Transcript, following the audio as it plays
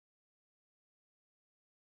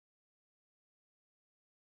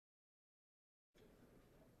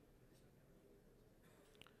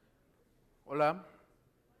Hola.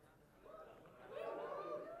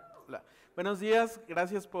 Hola. Buenos días,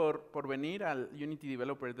 gracias por venir al Unity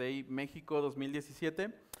Developer Day México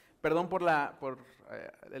 2017. Perdón por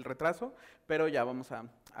el retraso, pero ya vamos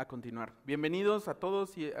a continuar. Bienvenidos a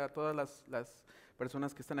todos y a todas las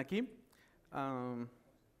personas que están aquí.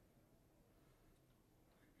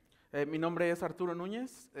 Mi nombre es Arturo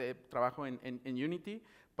Núñez, trabajo en Unity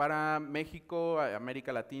para México,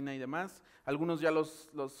 América Latina y demás. Algunos ya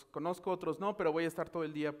los conozco, otros no, pero voy a estar todo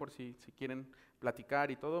el día por si quieren platicar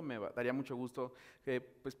y todo. Me daría mucho gusto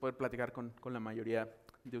pues poder platicar con la mayoría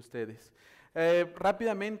de ustedes.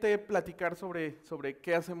 Rápidamente platicar sobre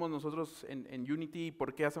qué hacemos nosotros en Unity y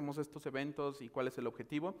por qué hacemos estos eventos y cuál es el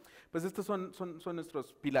objetivo. Pues estos son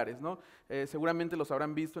nuestros pilares, ¿no? Seguramente los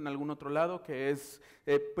habrán visto en algún otro lado, que es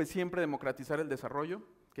pues siempre democratizar el desarrollo,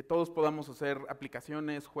 que todos podamos hacer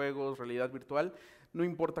aplicaciones, juegos, realidad virtual, no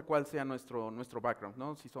importa cuál sea nuestro background,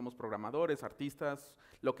 ¿no? Si somos programadores, artistas,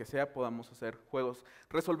 lo que sea, podamos hacer juegos.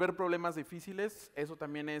 Resolver problemas difíciles, eso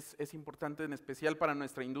también es importante, en especial para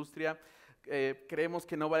nuestra industria. Creemos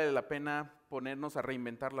que no vale la pena ponernos a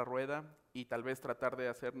reinventar la rueda y tal vez tratar de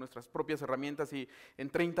hacer nuestras propias herramientas y en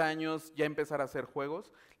 30 años ya empezar a hacer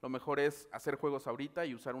juegos. Lo mejor es hacer juegos ahorita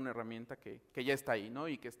y usar una herramienta que ya está ahí, ¿no?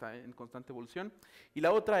 Y que está en constante evolución. Y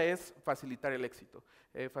la otra es facilitar el éxito.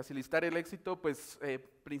 Facilitar el éxito, pues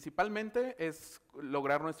principalmente es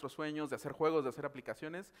lograr nuestros sueños de hacer juegos, de hacer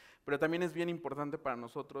aplicaciones, pero también es bien importante para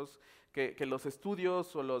nosotros que los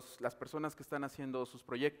estudios o las personas que están haciendo sus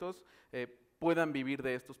proyectos puedan vivir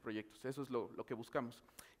de estos proyectos. Eso es lo que buscamos.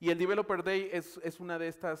 Y el Developer Day es una de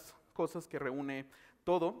estas cosas que reúne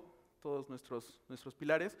todos nuestros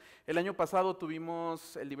pilares. El año pasado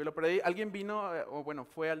tuvimos el Developer Day. ¿Alguien vino, o bueno,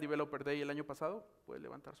 fue al Developer Day el año pasado? ¿Puede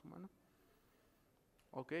levantar su mano?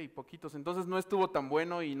 Ok, poquitos. Entonces no estuvo tan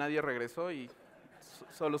bueno y nadie regresó y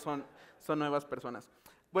solo son nuevas personas.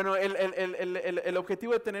 Bueno, el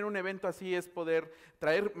objetivo de tener un evento así es poder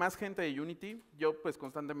traer más gente de Unity. Yo pues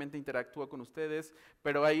constantemente interactúo con ustedes,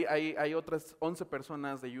 pero hay otras 11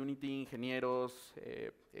 personas de Unity, ingenieros,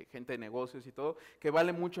 gente de negocios y todo, que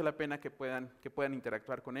vale mucho la pena que puedan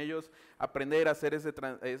interactuar con ellos, aprender a hacer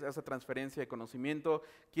esa transferencia de conocimiento.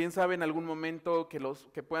 Quién sabe en algún momento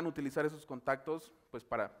que puedan utilizar esos contactos pues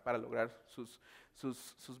para lograr sus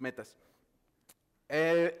metas.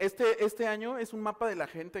 Este año es un mapa de la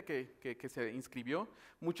gente que se inscribió.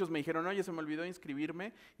 Muchos me dijeron, oye, se me olvidó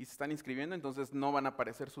inscribirme y se están inscribiendo, entonces no van a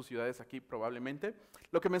aparecer sus ciudades aquí probablemente.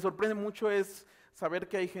 Lo que me sorprende mucho es saber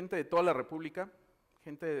que hay gente de toda la República,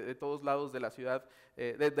 gente de todos lados de la ciudad,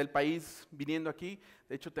 del país viniendo aquí.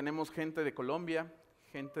 De hecho, tenemos gente de Colombia,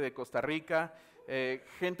 gente de Costa Rica,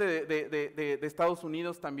 gente de Estados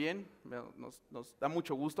Unidos también. Nos da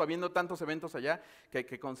mucho gusto, habiendo tantos eventos allá,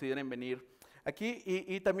 que consideren venir aquí.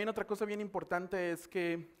 Y también otra cosa bien importante es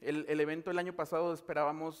que el evento el año pasado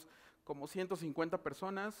esperábamos como 150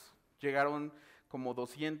 personas, llegaron como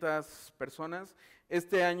 200 personas.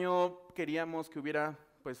 Este año queríamos que hubiera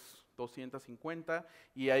pues 250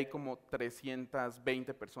 y hay como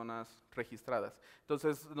 320 personas registradas.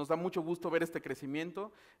 Entonces nos da mucho gusto ver este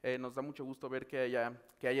crecimiento, nos da mucho gusto ver que haya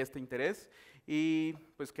este interés y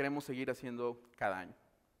pues queremos seguir haciendo cada año.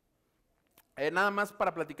 Nada más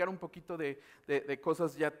para platicar un poquito de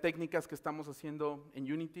cosas ya técnicas que estamos haciendo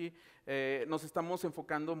en Unity. Nos estamos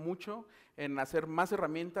enfocando mucho en hacer más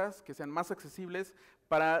herramientas que sean más accesibles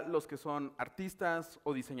para los que son artistas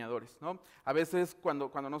o diseñadores, ¿no? A veces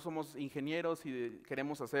cuando no somos ingenieros y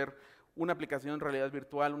queremos hacer una aplicación en realidad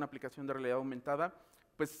virtual, una aplicación de realidad aumentada,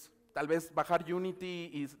 pues tal vez bajar Unity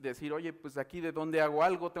y decir, oye, pues aquí de dónde hago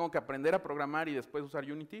algo, tengo que aprender a programar y después usar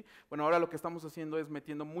Unity. Bueno, ahora lo que estamos haciendo es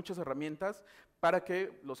metiendo muchas herramientas para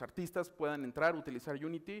que los artistas puedan entrar, utilizar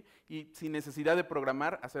Unity y sin necesidad de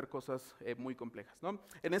programar, hacer cosas muy complejas, ¿no?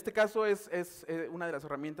 En este caso, una de las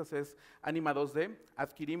herramientas es Anima 2D.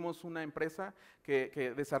 Adquirimos una empresa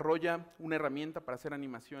que desarrolla una herramienta para hacer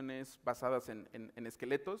animaciones basadas en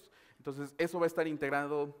esqueletos. Entonces, eso va a estar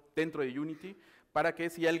integrado dentro de Unity, para que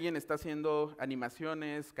si alguien está haciendo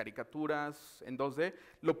animaciones, caricaturas en 2D,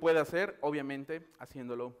 lo pueda hacer, obviamente,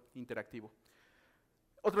 haciéndolo interactivo.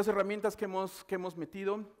 Otras herramientas que hemos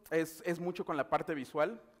metido es mucho con la parte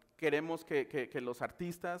visual. Queremos que los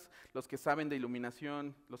artistas, los que saben de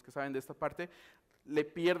iluminación, los que saben de esta parte, le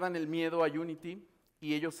pierdan el miedo a Unity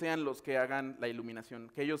y ellos sean los que hagan la iluminación,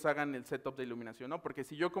 que ellos hagan el setup de iluminación, ¿no? Porque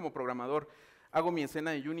si yo como programador hago mi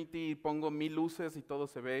escena de Unity y pongo 1000 luces y todo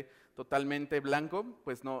se ve totalmente blanco,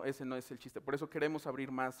 pues no, ese no es el chiste. Por eso queremos abrir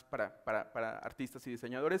más para artistas y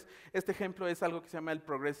diseñadores. Este ejemplo es algo que se llama el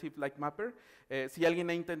Progressive Light Mapper. Si alguien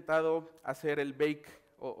ha intentado hacer el bake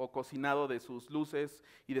o cocinado de sus luces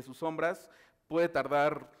y de sus sombras, puede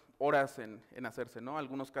tardar horas en hacerse, ¿no?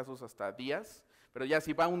 Algunos casos hasta días, pero ya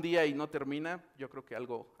si va un día y no termina, yo creo que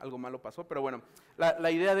algo malo pasó. Pero bueno,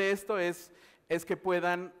 la idea de esto es que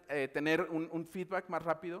puedan tener un feedback más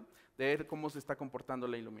rápido de cómo se está comportando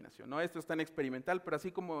la iluminación, ¿no? Esto está en experimental, pero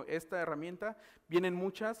así como esta herramienta, vienen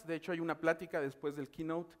muchas. De hecho, hay una plática después del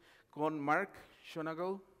Keynote con Mark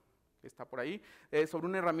Schoenagel, que está por ahí, sobre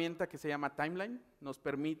una herramienta que se llama Timeline. Nos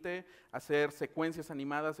permite hacer secuencias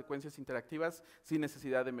animadas, secuencias interactivas, sin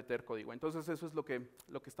necesidad de meter código. Entonces, eso es lo que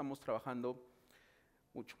estamos trabajando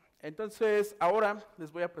mucho. Entonces, ahora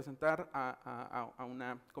les voy a presentar a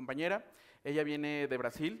una compañera. Ella viene de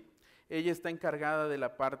Brasil. Ella está encargada de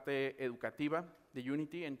la parte educativa de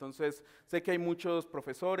Unity. Entonces, sé que hay muchos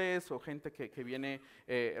profesores o gente que viene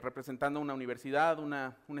representando una universidad,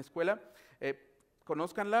 una escuela.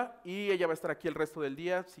 Conózcanla, y ella va a estar aquí el resto del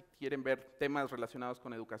día si quieren ver temas relacionados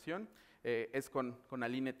con educación. Es con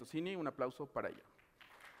Aline Tosini. Un aplauso para ella.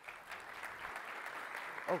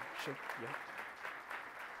 Oh, shit, yeah.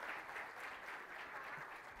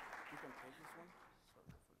 You can take this one.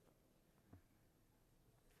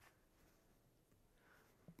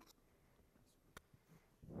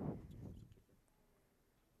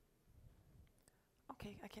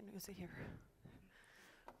 Okay, I can use it here.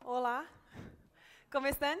 Olá, como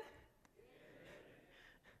estão?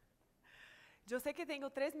 Eu sei que tenho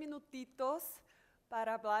 3 minutitos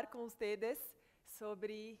para falar com vocês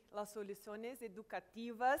sobre as soluções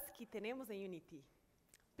educativas que temos em Unity.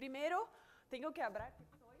 Primeiro, tenho que abrir que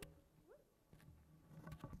sou.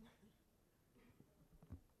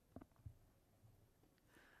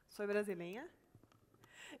 Sou brasileira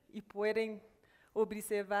e podem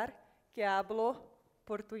observar que hablo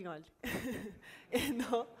portunhol e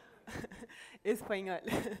não espanhol.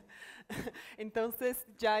 Então,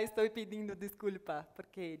 já estou pedindo desculpa,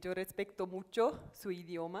 porque eu respeito muito seu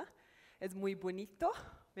idioma. É muito bonito,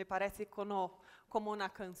 me parece como uma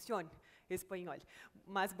canção espanhol,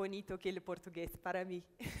 mais bonito que o português para mim.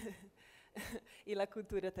 E a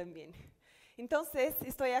cultura também. Então,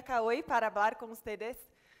 estou aqui hoje para falar com vocês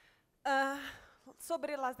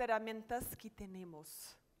sobre as ferramentas que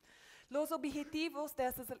temos. Os objetivos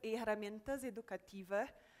dessas ferramentas educativas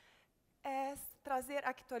é trazer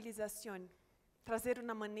atualização, trazer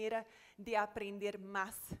uma maneira de aprender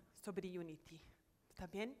mais sobre Unity. ¿Está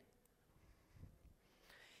bem?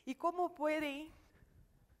 E como podem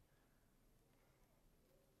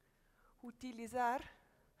utilizar?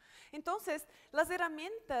 Então, as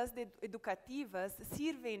ferramentas educativas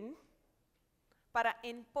servem para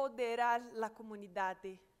empoderar a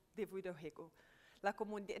comunidade de videojuegos, a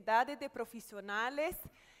comunidade de profissionais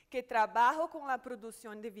que trabalham com a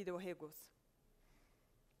produção de videojuegos.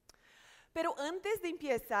 Pero antes de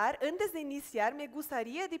iniciar, me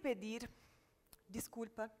gostaria de pedir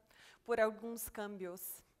desculpa por alguns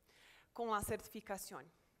cambios com a certificação.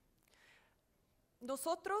 Nós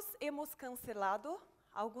hemos cancelado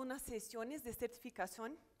algumas sessões de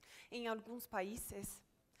certificação em alguns países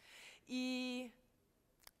e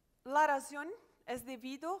a razão é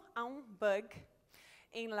devido a bug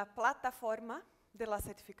em la plataforma de la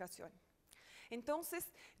certificación. Entonces,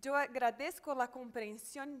 yo agradezco la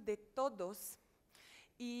comprensión de todos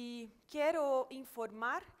y quiero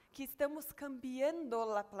informar que estamos cambiando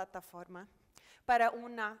la plataforma para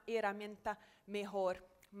una herramienta mejor,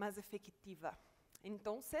 más efectiva.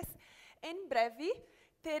 Entonces, en breve,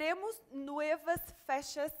 teremos nuevas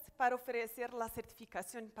fechas para ofrecer la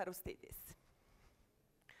certificación para ustedes.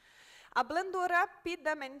 Hablando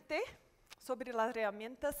rápidamente sobre las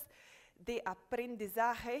herramientas de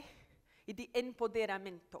aprendizaje y de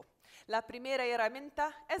empoderamiento. La primera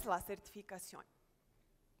herramienta es la certificación.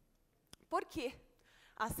 ¿Por qué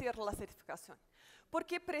hacer la certificación?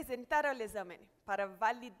 Porque presentar el examen para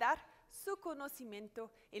validar su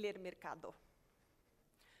conocimiento en el mercado.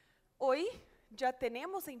 Hoy ya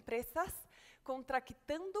tenemos empresas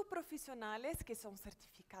contratando profesionales que son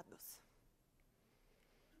certificados.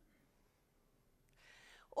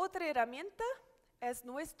 Otra herramienta es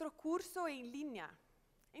nuestro curso en línea.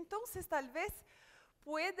 Entonces, tal vez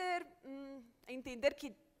puede entender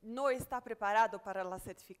que no está preparado para la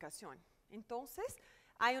certificación. Entonces,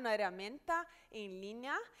 hay una herramienta en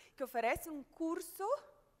línea que ofrece un curso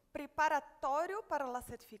preparatorio para la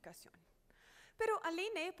certificación. Pero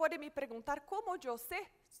Aline puede me preguntar cómo yo sé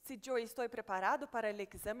si yo estoy preparado para el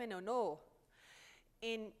examen o no.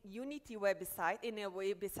 En Unity website, en el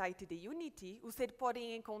website de Unity, usted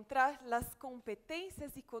puede encontrar las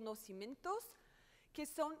competencias y conocimientos que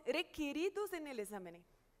son requeridos en el examen.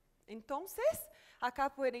 Entonces, acá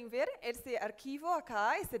pueden ver este archivo,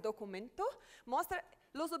 acá, este documento, muestra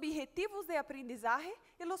los objetivos de aprendizaje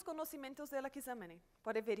y los conocimientos del examen.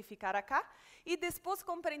 Puede verificar acá y después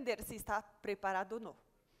comprender si está preparado o no.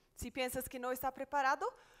 Si piensas que no está preparado,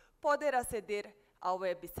 poder acceder al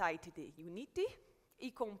website de Unity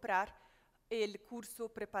y comprar el curso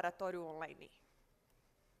preparatorio online.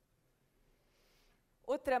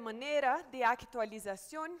 Otra manera de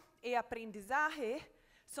actualización y aprendizaje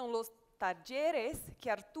son los talleres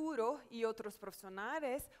que Arturo y otros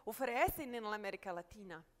profesionales ofrecen en la América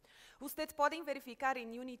Latina. Ustedes pueden verificar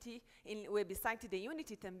en Unity, en el website de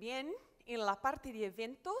Unity también, en la parte de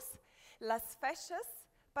eventos, las fechas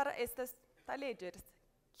para estos talleres,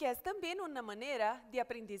 que es también una manera de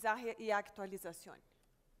aprendizaje y actualización.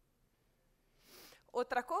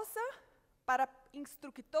 Otra cosa, para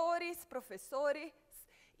instructores, profesores,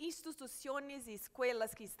 instituciones y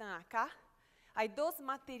escuelas que están acá, hay 2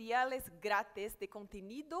 materiales grátis de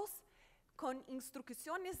contenidos con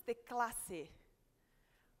instrucciones de clase.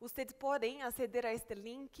 Ustedes pueden acceder a este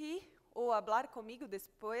link o hablar conmigo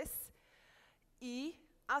después y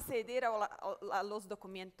acceder a los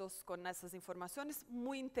documentos con esas informaciones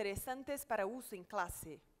muy interesantes para uso en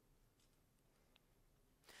clase.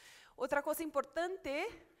 Otra cosa importante,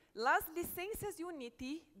 las licencias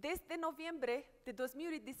Unity desde noviembre de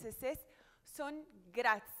 2016 son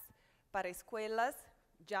gratis para escuelas,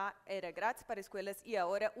 ya era gratis para escuelas y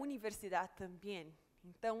ahora universidad también.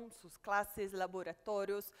 Entonces, sus clases,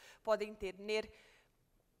 laboratorios pueden tener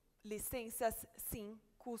licencias sin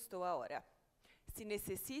costo ahora. Si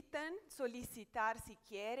necesitan solicitar, si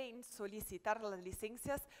quieren solicitar las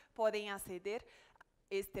licencias, pueden acceder a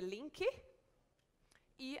este link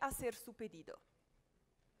y hacer su pedido.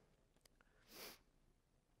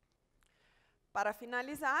 Para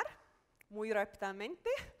finalizar, muy rápidamente,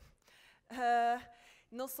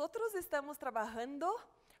 nosotros estamos trabajando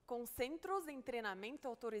con centros de entrenamiento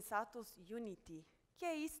autorizados Unity.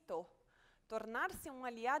 ¿Qué es esto? Tornarse un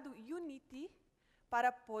aliado Unity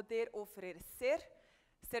para poder ofrecer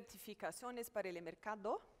certificaciones para el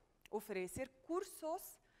mercado, ofrecer cursos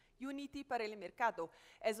Unity para el mercado.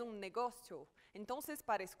 Es un negocio. Entonces,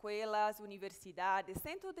 para escuelas, universidades,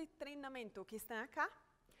 centros de entrenamiento que están acá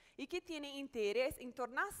y que tienen interés en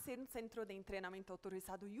tornarse un centro de entrenamiento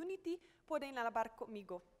autorizado Unity, pueden hablar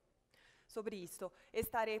conmigo sobre esto.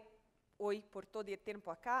 Estaré hoy por todo el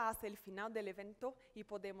tiempo acá hasta el final del evento y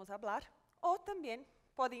podemos hablar. O también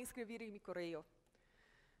pueden escribir en mi correo.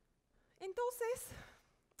 Entonces,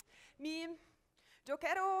 mi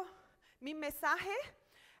mensaje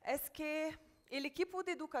es que el equipo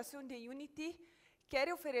de educación de Unity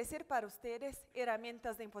quiere ofrecer para ustedes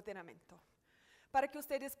herramientas de empoderamiento, para que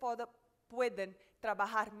ustedes puedan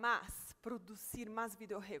trabajar más, producir más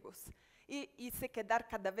videojuegos y se quedar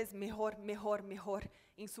cada vez mejor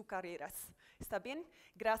en sus carreras. ¿Está bien?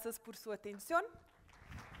 Gracias por su atención.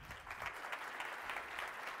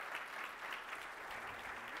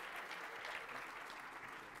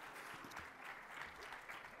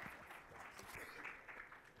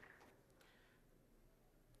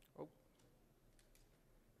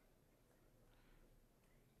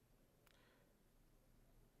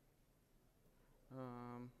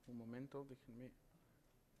 Un momento, déjenme.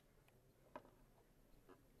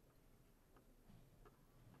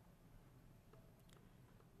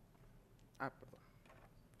 Perdón.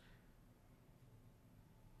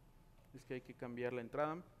 Es que hay que cambiar la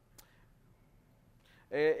entrada.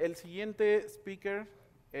 El siguiente speaker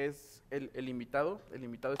es el invitado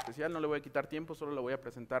especial. No le voy a quitar tiempo, solo lo voy a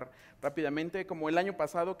presentar rápidamente. Como el año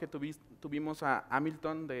pasado que tuvimos a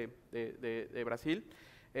Hamilton de Brasil,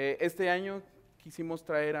 este año quisimos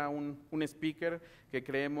traer a un speaker que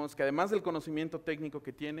creemos que además del conocimiento técnico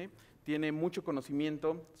que tiene mucho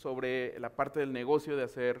conocimiento sobre la parte del negocio de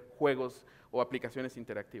hacer juegos o aplicaciones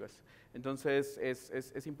interactivas. Entonces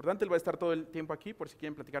es importante, él va a estar todo el tiempo aquí por si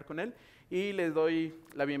quieren platicar con él. Y les doy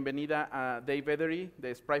la bienvenida a David Edery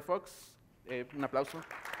de Spryfox. Un aplauso.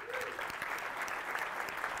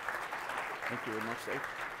 Thank you very much, Dave.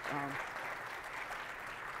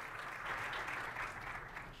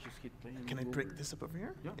 Can I break this up over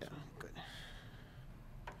here? Yeah. Good.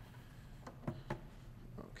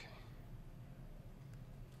 Okay.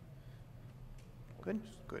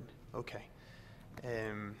 Good. Okay.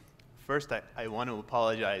 First, I want to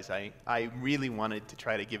apologize. I really wanted to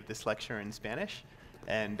try to give this lecture in Spanish,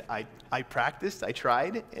 and I practiced. I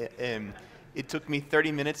tried. It took me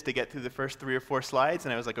 30 minutes to get through the first 3 or 4 slides,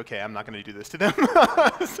 and I was like, okay, I'm not going to do this to them.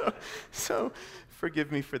 so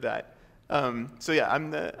forgive me for that. So yeah,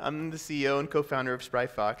 I'm the CEO and co-founder of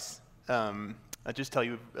Spryfox. I'll just tell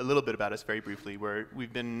you a little bit about us very briefly.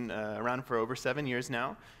 We've been around for over 7 years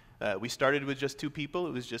now. We started with just 2 people.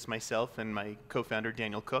 It was just myself and my co-founder,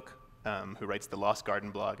 Daniel Cook, who writes the Lost Garden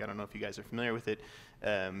blog. I don't know if you guys are familiar with it.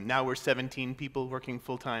 Now we're 17 people working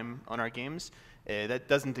full-time on our games. That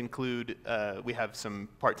doesn't include, we have some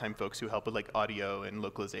part-time folks who help with like audio and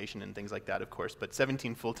localization and things like that, of course, but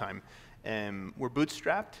 17 full-time. We're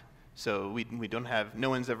bootstrapped, so we don't have,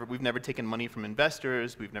 we've never taken money from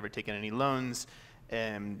investors, we've never taken any loans.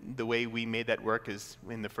 The way we made that work is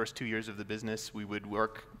in the first 2 years of the business, we would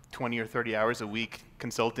work 20 or 30 hours a week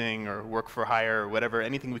consulting or work for hire or whatever,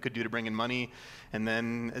 anything we could do to bring in money. And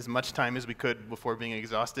then as much time as we could before being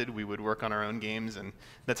exhausted, we would work on our own games. And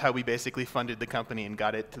that's how we basically funded the company and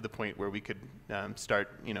got it to the point where we could start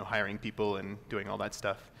hiring people and doing all that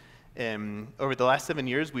stuff. Over the last 7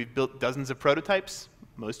 years, we've built dozens of prototypes,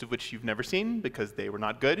 most of which you've never seen because they were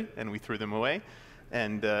not good and we threw them away.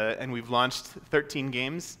 And we've launched 13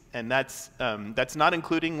 games, and that's not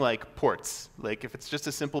including like ports. Like if it's just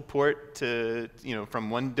a simple port to from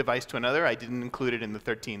one device to another, I didn't include it in the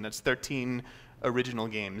 13. That's 13 original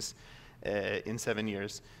games in 7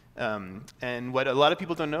 years. And what a lot of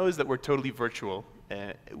people don't know is that we're totally virtual.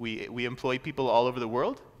 We employ people all over the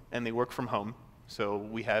world, and they work from home. So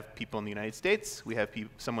we have people in the United States, we have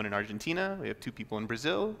someone in Argentina, we have 2 people in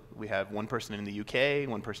Brazil, we have 1 person in the UK,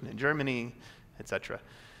 1 person in Germany, etc.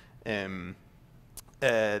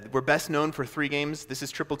 We're best known for 3 games. This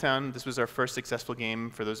is Tripletown. This was our first successful game,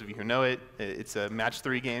 for those of you who know it. It's a match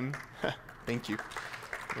 3 game. Thank you.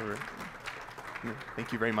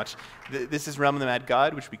 Thank you very much. This is Realm of the Mad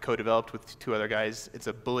God, which we co-developed with 2 other guys. It's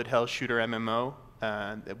a bullet hell shooter MMO.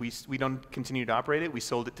 We don't continue to operate it. We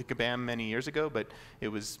sold it to Kabam many years ago, but it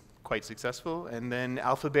was quite successful. And then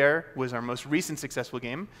Alphabear was our most recent successful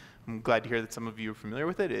game. I'm glad to hear that some of you are familiar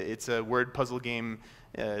with it. It's a word puzzle game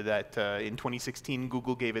that in 2016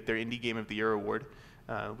 Google gave it their Indie Game of the Year award,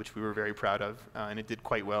 which we were very proud of, and it did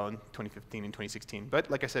quite well in 2015 and 2016.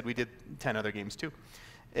 But like I said, we did 10 other games too.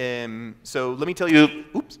 So let me tell you,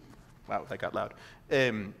 oops, wow, that got loud.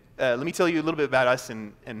 Let me tell you a little bit about us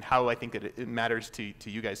and how I think that it matters to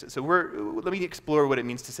you guys. So let me explore what it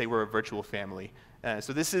means to say we're a virtual family.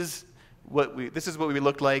 So this is what we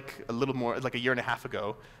looked like a little more like a year and a half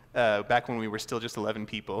ago, back when we were still just 11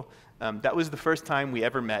 people. That was the first time we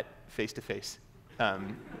ever met face to face.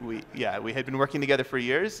 We had been working together for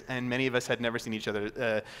years, and many of us had never seen each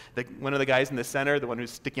other. One of the guys in the center, the one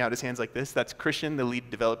who's sticking out his hands like this, that's Christian, the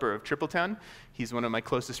lead developer of Tripletown. He's one of my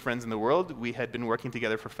closest friends in the world. We had been working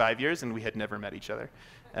together for 5 years, and we had never met each other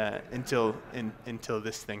until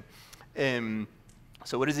this thing.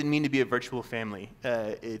 So what does it mean to be a virtual family?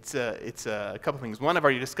 It's a couple things. One, I've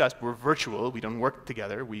already discussed, we're virtual. We don't work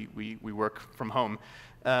together. We work from home.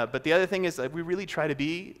 But the other thing is that we really try to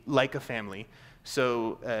be like a family.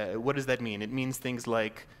 So what does that mean? It means things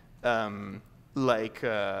like we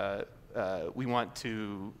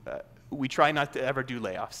try not to ever do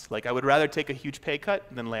layoffs. Like I would rather take a huge pay cut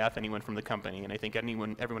than lay off anyone from the company, and I think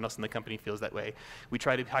everyone else in the company feels that way. We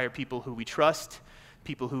try to hire people who we trust,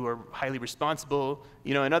 people who are highly responsible.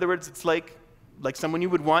 In other words, it's like someone you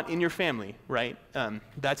would want in your family, right?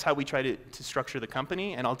 That's how we try to structure the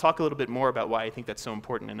company, and I'll talk a little bit more about why I think that's so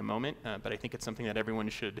important in a moment, but I think it's something that everyone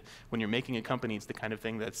should, when you're making a company, it's the kind of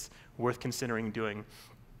thing that's worth considering doing.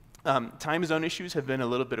 Time zone issues have been a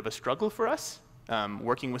little bit of a struggle for us.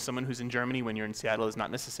 Working with someone who's in Germany when you're in Seattle is not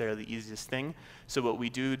necessarily the easiest thing, so what we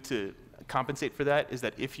do to compensate for that is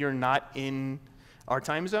that if you're not in our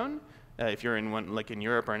time zone, if you're in one, like in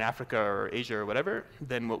Europe or in Africa or Asia or whatever,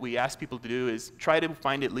 then what we ask people to do is try to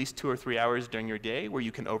find at least 2 or 3 hours during your day where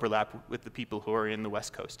you can overlap with the people who are in the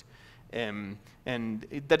West Coast. And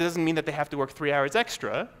that doesn't mean that they have to work 3 hours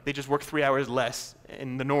extra. They just work 3 hours less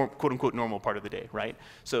in the quote-unquote normal part of the day, right?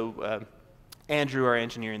 So Andrew, our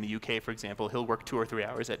engineer in the UK, for example, he'll work 2 or 3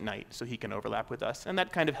 hours at night so he can overlap with us. And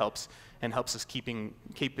that kind of helps us keep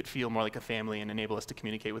it feel more like a family and enable us to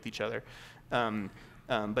communicate with each other.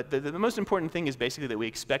 But the most important thing is basically that we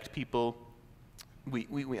expect people,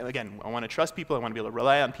 again, I want to trust people, I want to be able to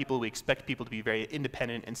rely on people, we expect people to be very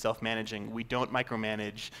independent and self-managing. We don't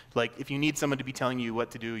micromanage. Like, if you need someone to be telling you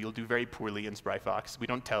what to do, you'll do very poorly in Spryfox. We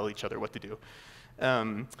don't tell each other what to do.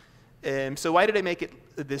 So why did I make it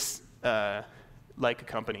this like a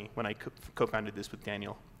company when I co-founded this with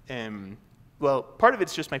Daniel? Well, part of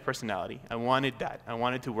it's just my personality. I wanted that. I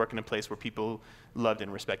wanted to work in a place where people loved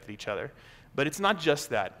and respected each other. But it's not just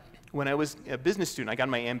that. When I was a business student, I got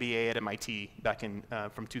my MBA at MIT back in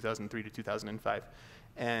from 2003 to 2005.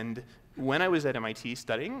 And when I was at MIT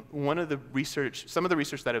studying, some of the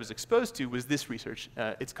research that I was exposed to was this research.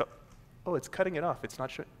 Oh, it's cutting it off. It's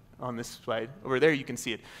not sure. on this slide. Over there, you can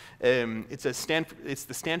see it. It's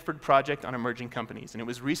the Stanford Project on Emerging Companies, and it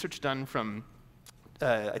was research done from,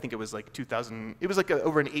 I think it was like 2000. It was like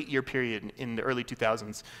over an 8-year period in the early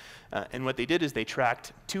 2000s. And what they did is they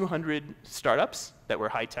tracked 200 startups that were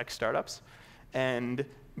high-tech startups, and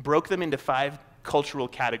broke them into 5 cultural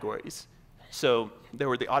categories. So there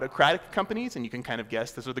were the autocratic companies, and you can kind of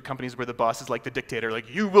guess, those are the companies where the boss is like the dictator,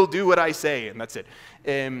 like, you will do what I say, and that's it.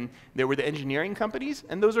 There were the engineering companies,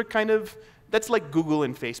 and those are kind of, that's like Google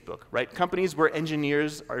and Facebook, right? Companies where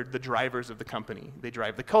engineers are the drivers of the company. They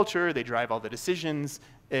drive the culture, they drive all the decisions.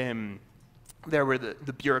 There were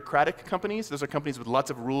the bureaucratic companies. Those are companies with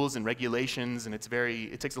lots of rules and regulations, and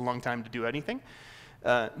it takes a long time to do anything.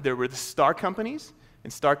 There were the star companies.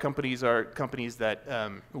 And star companies are companies that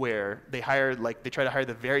where they try to hire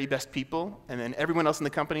the very best people, and then everyone else in the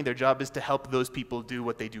company, their job is to help those people do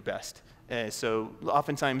what they do best. So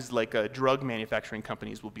oftentimes, like drug manufacturing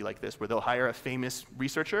companies will be like this, where they'll hire a famous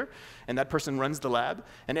researcher, and that person runs the lab,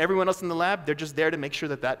 and everyone else in the lab, they're just there to make sure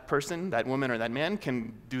that that person, that woman or that man,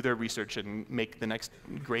 can do their research and make the next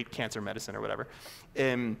great cancer medicine or whatever.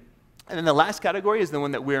 And then the last category is the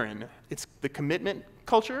one that we're in. It's the commitment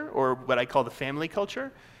culture, or what I call the family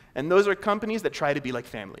culture. And those are companies that try to be like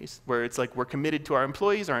families, where it's like we're committed to our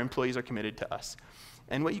employees are committed to us.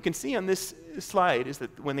 And what you can see on this slide is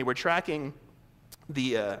that when they were tracking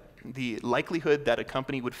the likelihood that a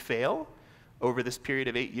company would fail over this period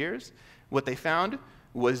of 8 years, what they found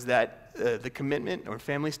was that the commitment or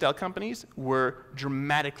family-style companies were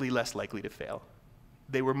dramatically less likely to fail.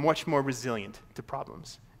 They were much more resilient to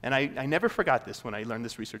problems. And I never forgot this when I learned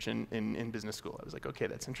this research in business school. I was like, okay,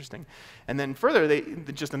 that's interesting. And then further,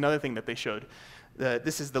 just another thing that they showed,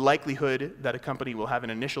 this is the likelihood that a company will have an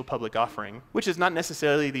initial public offering, which is not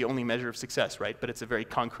necessarily the only measure of success, right? But it's a very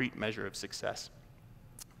concrete measure of success.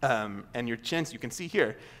 And you can see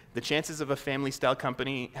here, the chances of a family-style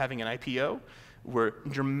company having an IPO were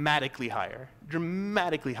dramatically higher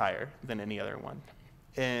than any other one.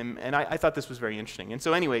 And I thought this was very interesting. And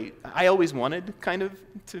so anyway, I always wanted kind of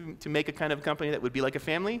to make a kind of company that would be like a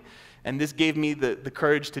family, and this gave me the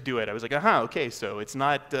courage to do it. I was like, aha, okay, so it's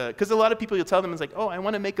not, because a lot of people, you'll tell them, it's like, oh, I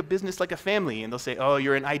want to make a business like a family, and they'll say, oh,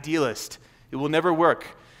 you're an idealist. It will never work.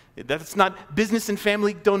 That's not, business and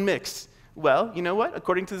family don't mix. Well, you know what?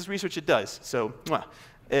 According to this research, it does. So,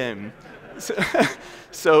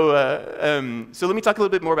 so let me talk a little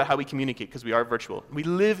bit more about how we communicate, because we are virtual. We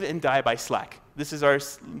live and die by Slack. This is our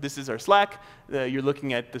Slack. You're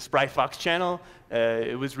looking at the Spryfox channel.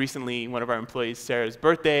 It was recently one of our employees, Sarah's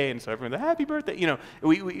birthday, and so everyone's like, happy birthday. You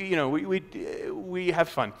know, we have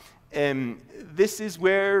fun. This is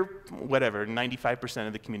where, whatever, 95%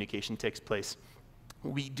 of the communication takes place.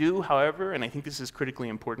 We do, however, and I think this is critically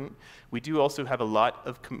important, we do also have a lot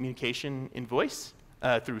of communication in voice.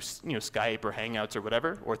 Through Skype or Hangouts or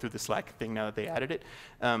whatever, or through the Slack thing now that they added it.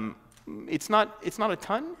 It's not a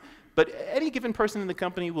ton, but any given person in the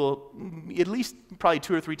company will, at least probably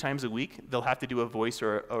 2 or 3 times a week, they'll have to do a voice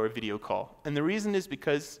or a video call. And the reason is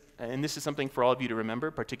because, and this is something for all of you to remember,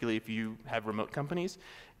 particularly if you have remote companies,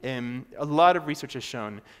 a lot of research has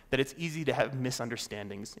shown that it's easy to have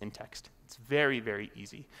misunderstandings in text. It's very, very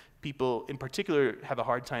easy. People, in particular, have a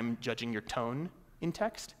hard time judging your tone in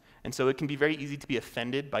text. And so it can be very easy to be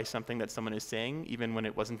offended by something that someone is saying, even when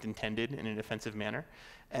it wasn't intended in an offensive manner.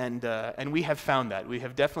 And we have found that. We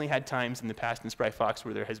have definitely had times in the past in Spryfox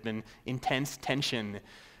where there has been intense tension,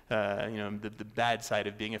 the bad side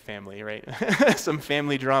of being a family, right? Some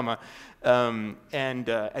family drama.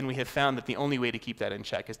 And we have found that the only way to keep that in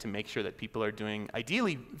check is to make sure that people are doing,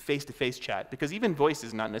 ideally, face-to-face chat, because even voice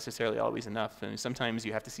is not necessarily always enough. And sometimes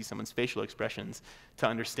you have to see someone's facial expressions to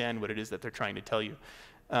understand what it is that they're trying to tell you.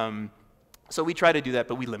 So we try to do that,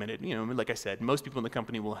 but we limit it. Like I said, most people in the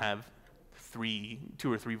company will have 2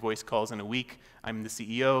 or 3 voice calls in a week. I'm the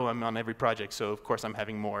CEO, I'm on every project, so of course I'm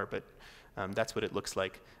having more, but that's what it looks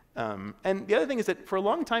like. And the other thing is that for a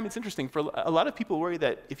long time, it's interesting. For a lot of people worry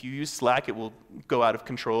that if you use Slack, it will go out of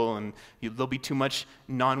control and there'll be too much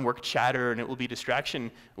non-work chatter and it will be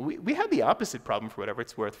distraction. We had the opposite problem, for whatever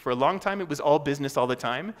it's worth. For a long time, it was all business all the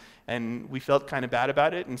time, and we felt kind of bad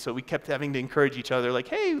about it, and so we kept having to encourage each other, like,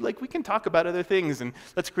 hey, we can talk about other things, and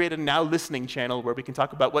let's create a now listening channel where we can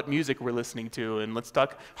talk about what music we're listening to, and let's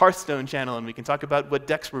talk Hearthstone channel, and we can talk about what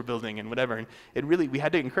decks we're building and whatever. And we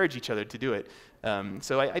had to encourage each other to do it.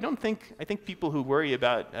 So I think people who worry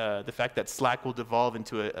about the fact that Slack will devolve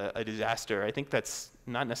into a disaster, I think that's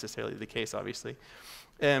not necessarily the case, obviously.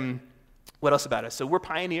 What else about us? So we're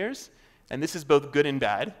pioneers, and this is both good and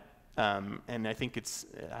bad. And I think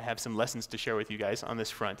I have some lessons to share with you guys on this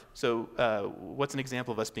front. So what's an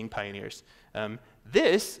example of us being pioneers?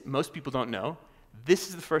 Most people don't know, this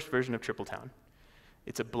is the first version of Tripletown.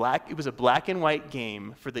 It was a black and white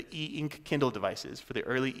game for the e-ink Kindle devices, for the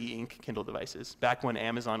early e-ink Kindle devices, back when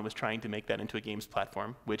Amazon was trying to make that into a games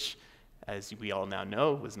platform, which, as we all now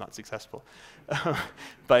know, was not successful.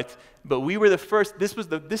 But we were the first. This was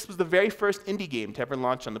the very first indie game to ever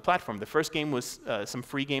launch on the platform. The first game was some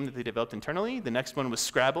free game that they developed internally. The next one was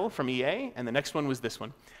Scrabble from EA, and the next one was this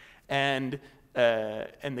one. And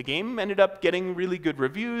the game ended up getting really good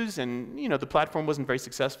reviews, and the platform wasn't very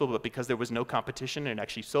successful, but because there was no competition, it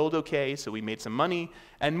actually sold okay, so we made some money.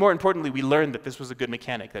 And more importantly, we learned that this was a good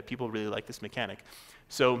mechanic, that people really liked this mechanic.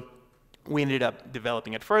 So we ended up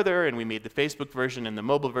developing it further, and we made the Facebook version and the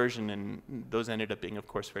mobile version, and those ended up being, of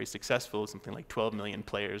course, very successful, something like 12 million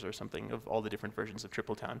players or something of all the different versions of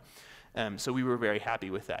Tripletown. So we were very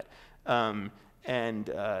happy with that.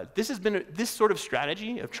 This has been this sort of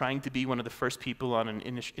strategy of trying to be one of the first people on an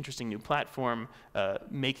interesting new platform,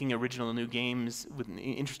 making original new games with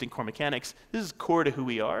interesting core mechanics. This is core to who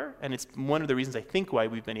we are, and it's one of the reasons I think why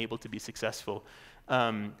we've been able to be successful.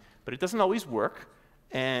 But it doesn't always work,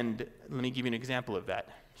 and let me give you an example of that.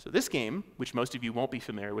 So this game, which most of you won't be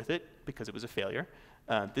familiar with it because it was a failure,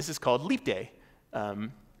 this is called Leap Day.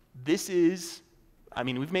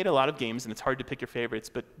 We've made a lot of games, and it's hard to pick your favorites,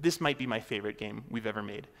 but this might be my favorite game we've ever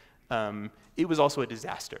made. It was also a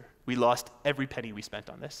disaster. We lost every penny we spent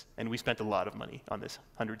on this, and we spent a lot of money on this,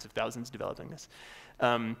 hundreds of thousands developing this.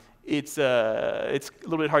 It's a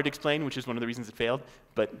little bit hard to explain, which is one of the reasons it failed,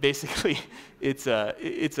 but basically, it's a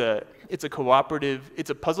cooperative, it's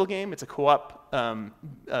a puzzle game, it's a co-op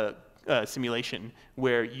simulation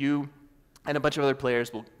where you and a bunch of other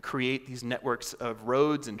players will create these networks of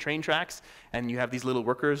roads and train tracks, and you have these little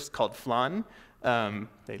workers called flan.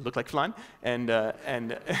 They look like flan, and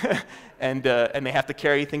they have to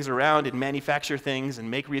carry things around and manufacture things and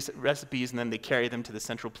make recipes, and then they carry them to the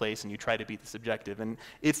central place, and you try to beat this objective. And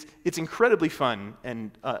it's incredibly fun,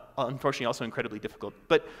 and unfortunately also incredibly difficult.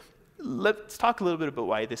 But let's talk a little bit about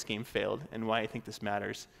why this game failed and why I think this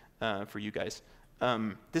matters for you guys.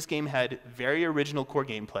 This game had very original core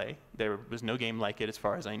gameplay. There was no game like it as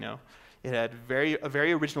far as I know. It had a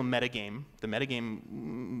very original metagame. The metagame,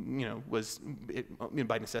 was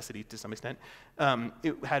by necessity to some extent.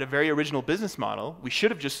 It had a very original business model. We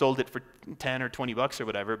should have just sold it for 10 or 20 bucks or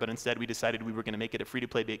whatever, but instead we decided we were going to make it a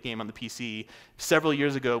free-to-play game on the PC several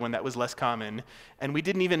years ago when that was less common. And we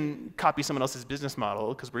didn't even copy someone else's business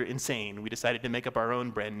model because we're insane. We decided to make up our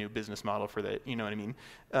own brand new business model for that, you know what I mean?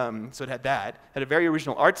 So it had that. It had a very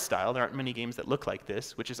original art style. There aren't many games that look like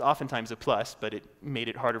this, which is oftentimes a plus, but it made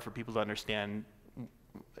it harder for people to understand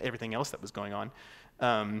everything else that was going on.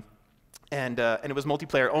 And it was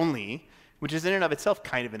multiplayer only, which is in and of itself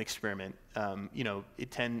kind of an experiment. There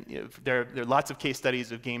are lots of case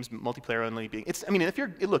studies of games multiplayer only being. If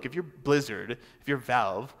you're Blizzard, if you're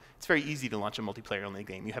Valve, it's very easy to launch a multiplayer only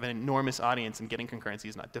game. You have an enormous audience, and getting concurrency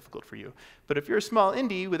is not difficult for you. But if you're a small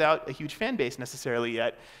indie without a huge fan base necessarily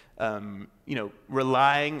yet,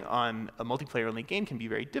 relying on a multiplayer only game can be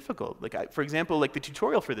very difficult. For example, the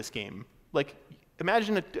tutorial for this game.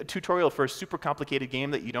 Imagine a tutorial for a super complicated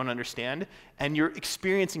game that you don't understand, and you're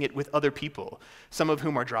experiencing it with other people, some of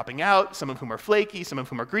whom are dropping out, some of whom are flaky, some of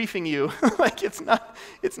whom are griefing you. It's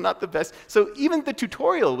not the best. So even the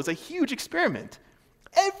tutorial was a huge experiment.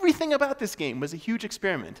 Everything about this game was a huge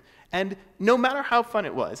experiment. And no matter how fun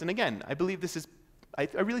it was, and again, I really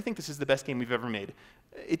think this is the best game we've ever made.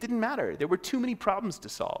 It didn't matter. There were too many problems to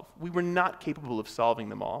solve. We were not capable of solving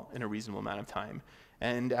them all in a reasonable amount of time.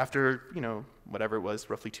 And after, whatever it was,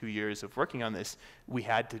 roughly 2 years of working on this, we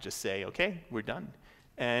had to just say, okay, we're done.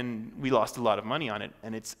 And we lost a lot of money on it,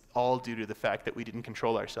 and it's all due to the fact that we didn't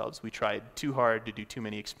control ourselves. We tried too hard to do too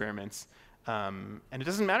many experiments. And it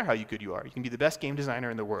doesn't matter how good you are. You can be the best game designer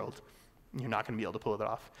in the world. You're not going to be able to pull it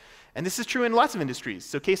off. And this is true in lots of industries.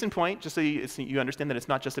 So case in point, just so you understand that it's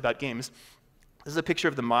not just about games, this is a picture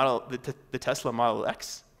of the Tesla Model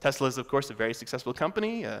X. Tesla is, of course, a very successful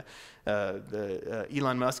company.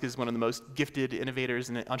 Elon Musk is one of the most gifted innovators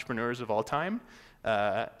and entrepreneurs of all time.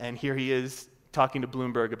 And here he is talking to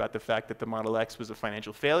Bloomberg about the fact that the Model X was a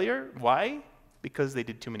financial failure. Why? Because they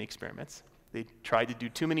did too many experiments. They tried to do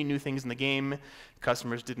too many new things in the game.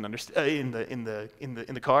 Customers didn't understand in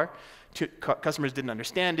the car. Customers didn't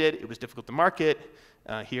understand it. It was difficult to market.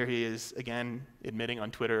 Here he is again admitting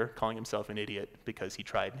on Twitter, calling himself an idiot because he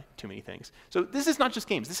tried too many things. So this is not just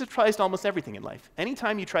games. This applies to almost everything in life.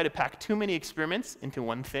 Anytime you try to pack too many experiments into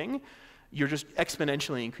one thing, you're just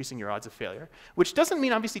exponentially increasing your odds of failure. Which doesn't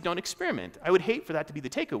mean, obviously, don't experiment. I would hate for that to be the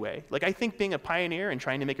takeaway. Like, I think being a pioneer and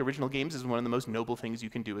trying to make original games is one of the most noble things you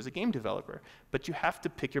can do as a game developer. But you have to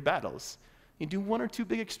pick your battles. You do 1 or 2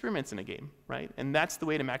 big experiments in a game, right? And that's the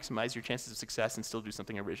way to maximize your chances of success and still do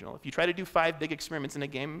something original. If you try to do 5 big experiments in a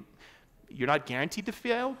game, you're not guaranteed to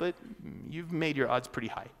fail, but you've made your odds pretty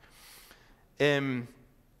high.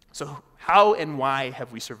 So how and why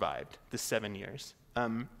have we survived this 7 years?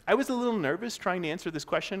 I was a little nervous trying to answer this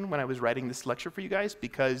question when I was writing this lecture for you guys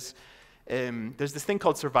because there's this thing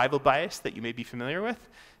called survival bias that you may be familiar with.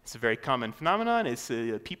 It's a very common phenomenon. It's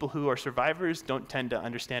people who are survivors don't tend to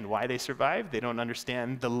understand why they survive. They don't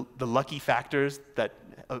understand the lucky factors that,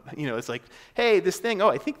 it's like, hey, this thing,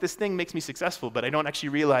 I think this thing makes me successful, but I don't actually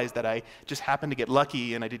realize that I just happened to get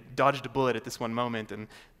lucky and I dodged a bullet at this one moment, and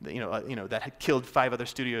that had killed 5 other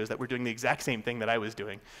studios that were doing the exact same thing that I was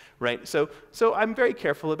doing, right? So I'm very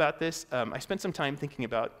careful about this. I spent some time thinking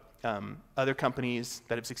about other companies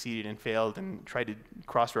that have succeeded and failed and tried to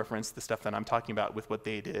cross-reference the stuff that I'm talking about with what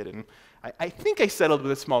they did. And I think I settled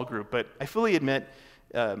with a small group, but I fully admit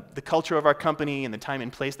the culture of our company and the time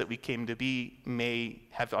and place that we came to be may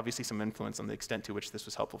have obviously some influence on the extent to which this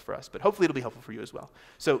was helpful for us. But hopefully it'll be helpful for you as well.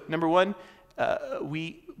 So number 1,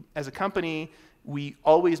 we, as a company, we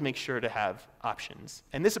always make sure to have options.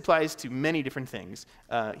 And this applies to many different things.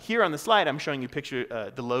 Here on the slide, I'm showing you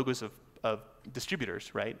the logos of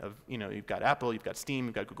distributors, right? You've got Apple, you've got Steam,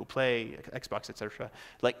 you've got Google Play, Xbox, etc.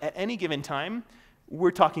 Like, at any given time,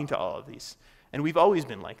 we're talking to all of these. And we've always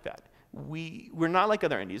been like that. We're not like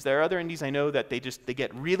other indies. There are other indies I know that they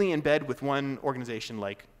get really in bed with one organization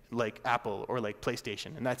like Apple or like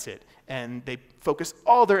PlayStation, and that's it. And they focus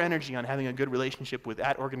all their energy on having a good relationship with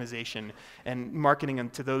that organization and marketing them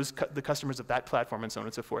to the customers of that platform and so on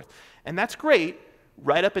and so forth. And that's great,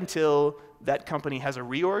 right up until that company has a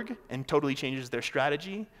reorg and totally changes their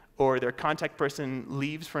strategy, or their contact person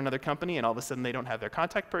leaves for another company and all of a sudden they don't have their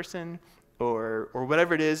contact person, or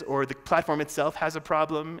whatever it is, or the platform itself has a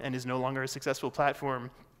problem and is no longer a successful platform,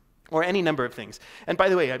 or any number of things. And by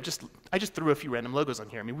the way, I just threw a few random logos on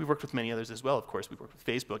here. I mean, we've worked with many others as well, of course. We've worked with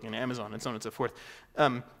Facebook and Amazon and so on and so forth.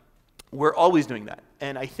 We're always doing that.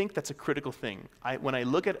 And I think that's a critical thing. When I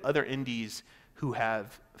look at other indies who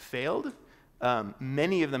have failed,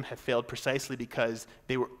 many of them have failed precisely because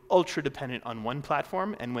they were ultra dependent on one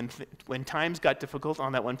platform, and when times got difficult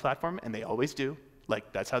on that one platform, and they always do,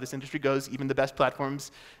 like that's how this industry goes, even the best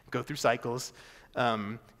platforms go through cycles,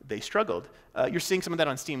 they struggled. You're seeing some of that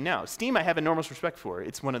on Steam now. Steam I have enormous respect for.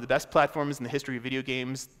 It's one of the best platforms in the history of video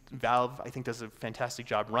games. Valve, I think, does a fantastic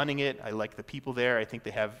job running it. I like the people there. I think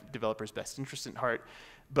they have developers' best interest at heart.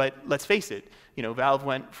 But let's face it, Valve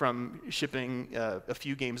went from shipping a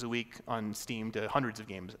few games a week on Steam to hundreds of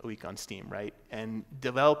games a week on Steam, right? And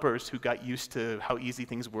developers who got used to how easy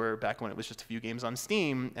things were back when it was just a few games on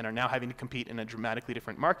Steam and are now having to compete in a dramatically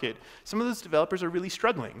different market, some of those developers are really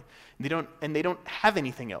struggling. They don't have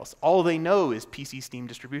anything else. All they know is PC Steam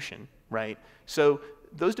distribution, right? So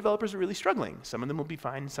those developers are really struggling. Some of them will be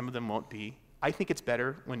fine, some of them won't be. I think it's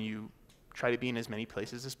better when you try to be in as many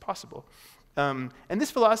places as possible. And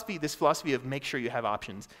this philosophy of make sure you have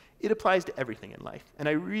options, it applies to everything in life. And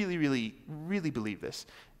I really, really, really believe this.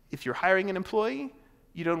 If you're hiring an employee,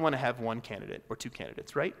 you don't want to have 1 candidate or 2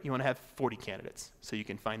 candidates, right? You want to have 40 candidates so you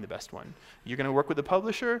can find the best one. You're going to work with a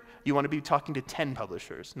publisher, you want to be talking to 10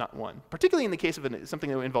 publishers, not 1. Particularly in the case of something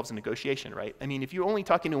that involves a negotiation, right? I mean, if you're only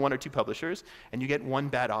talking to 1 or 2 publishers and you get 1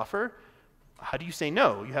 bad offer, how do you say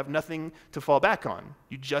no? You have nothing to fall back on.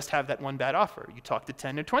 You just have that 1 bad offer. You talk to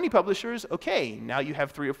 10 or 20 publishers, okay, now you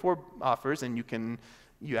have 3 or 4 offers and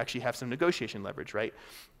you actually have some negotiation leverage, right?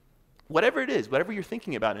 Whatever it is, whatever you're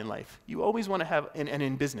thinking about in life, you always want to have, and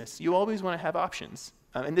in business, you always want to have options.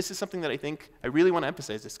 And this is something that I really want to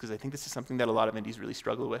emphasize this because I think this is something that a lot of indies really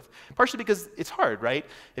struggle with. Partially because it's hard, right?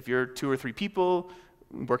 If you're 2 or 3 people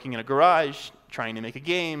working in a garage, trying to make a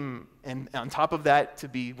game, and on top of that, to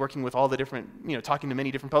be working with all the different, talking to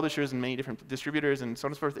many different publishers and many different distributors and so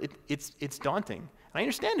on and so forth, it's daunting. And I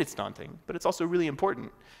understand it's daunting, but it's also really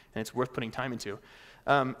important, and it's worth putting time into.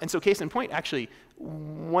 And so case in point, actually,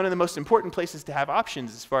 one of the most important places to have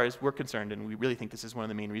options as far as we're concerned, and we really think this is one of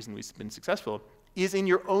the main reasons we've been successful, is in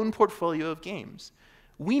your own portfolio of games.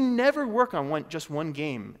 We never work on just one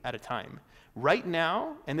game at a time. Right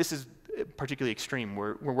now, and this is particularly extreme,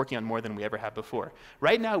 we're working on more than we ever have before.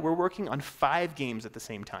 Right now, we're working on 5 games at the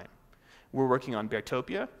same time. We're working on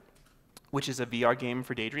Beartopia, which is a VR game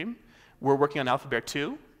for Daydream. We're working on Alphabear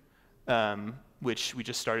 2, which we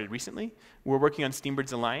just started recently. We're working on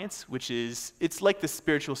Steambird's Alliance, it's like the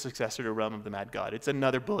spiritual successor to Realm of the Mad God. It's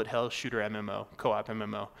another bullet hell shooter MMO, co-op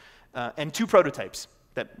MMO. and 2 prototypes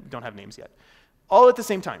that don't have names yet. All at the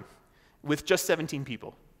same time, with just 17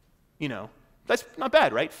 people. You know, that's not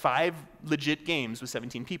bad, right? 5 legit games with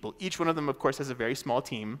 17 people. Each one of them, of course, has a very small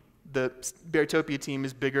team. The Beartopia team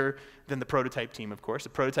is bigger than the prototype team, of course. The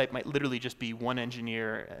prototype might literally just be 1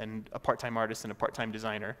 engineer and a part-time artist and a part-time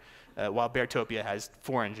designer, while Beartopia has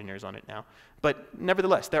 4 engineers on it now. But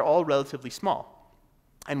nevertheless, they're all relatively small.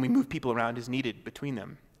 And we move people around as needed between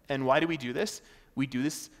them. And why do we do this? We do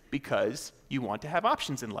this because you want to have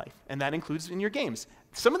options in life, and that includes in your games.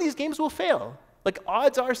 Some of these games will fail. Like,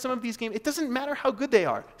 odds are some of these games, it doesn't matter how good they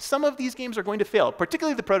are. Some of these games are going to fail,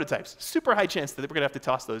 particularly the prototypes. Super high chance that we're going to have to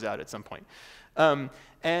toss those out at some point.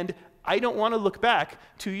 And I don't want to look back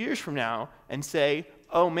 2 years from now and say,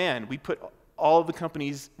 oh man, we put all the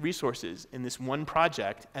company's resources in this one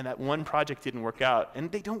project, and that one project didn't work out.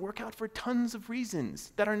 And they don't work out for tons of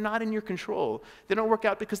reasons that are not in your control. They don't work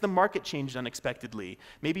out because the market changed unexpectedly.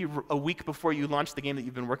 Maybe a week before you launch the game that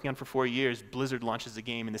you've been working on for 4 years, Blizzard launches a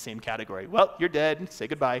game in the same category. Well, you're dead. Say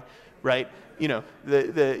goodbye, right? You know,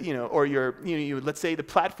 let's say the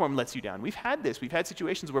platform lets you down. We've had this. We've had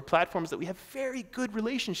situations where platforms that we have very good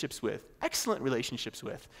relationships with, excellent relationships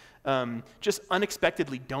with, just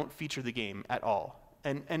unexpectedly don't feature the game at all.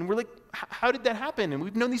 And we're like, how did that happen? And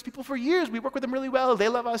we've known these people for years. We work with them really well. They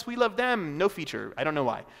love us. We love them. No feature. I don't know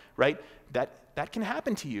why, right? That can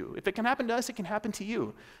happen to you. If it can happen to us, it can happen to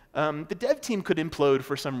you. The dev team could implode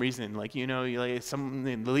for some reason. Like, you know,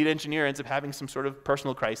 the lead engineer ends up having some sort of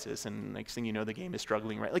personal crisis, and next thing you know, the game is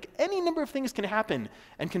struggling, right? Like, any number of things can happen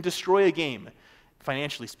and can destroy a game,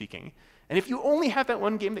 financially speaking. And if you only have that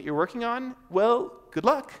one game that you're working on, well, good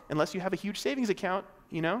luck, unless you have a huge savings account,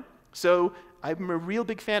 you know? So I'm a real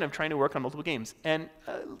big fan of trying to work on multiple games. And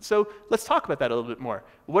so let's talk about that a little bit more.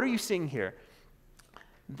 What are you seeing here?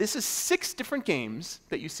 This is 6 different games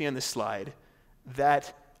that you see on this slide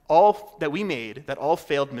that we made that all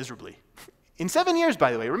failed miserably. In 7 years,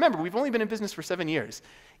 by the way. Remember, we've only been in business for 7 years.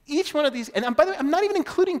 Each one of these, and by the way, I'm not even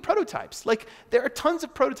including prototypes. Like, there are tons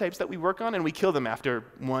of prototypes that we work on and we kill them after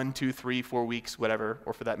 1, 2, 3, 4 weeks, whatever,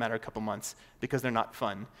 or for that matter, a couple months, because they're not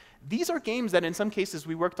fun. These are games that in some cases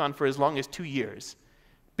we worked on for as long as 2 years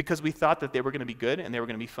because we thought that they were going to be good and they were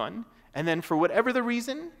going to be fun. And then for whatever the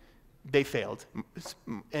reason, they failed,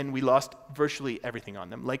 and we lost virtually everything on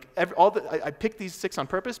them. Like, I picked these 6 on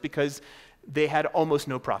purpose because they had almost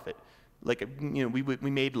no profit. Like, you know,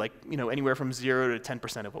 we made, like, you know, anywhere from 0 to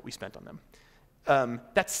 10% of what we spent on them.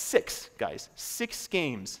 That's 6, guys. 6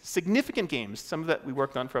 games, significant games, some of that we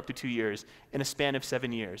worked on for up to 2 years, in a span of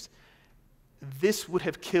 7 years. This would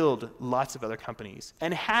have killed lots of other companies,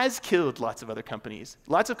 and has killed lots of other companies.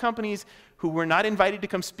 Lots of companies who were not invited to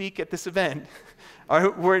come speak at this event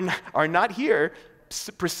are not here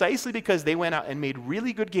precisely because they went out and made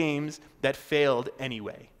really good games that failed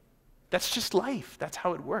anyway. That's just life. That's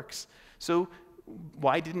how it works. So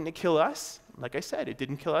why didn't it kill us? Like I said, it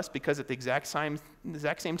didn't kill us because at the exact same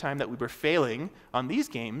time that we were failing on these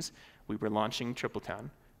games, we were launching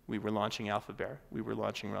Tripletown. We were launching Alphabear. We were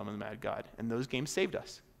launching Realm of the Mad God. And those games saved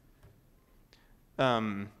us.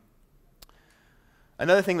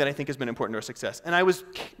 Another thing that I think has been important to our success, and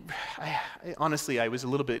honestly, I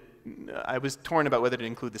was torn about whether to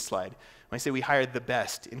include this slide. When I say we hired the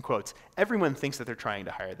best, in quotes, everyone thinks that they're trying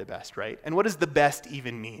to hire the best, right? And what does the best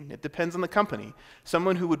even mean? It depends on the company.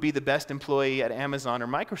 Someone who would be the best employee at Amazon or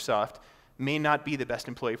Microsoft may not be the best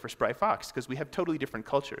employee for Spryfox, because we have totally different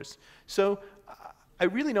cultures. So I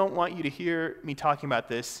really don't want you to hear me talking about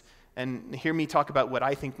this and hear me talk about what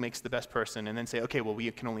I think makes the best person and then say, okay, well, we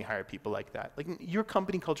can only hire people like that. Like, your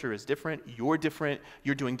company culture is different, you're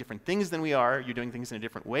doing different things than we are, you're doing things in a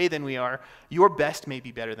different way than we are. Your best may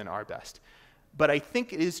be better than our best. But I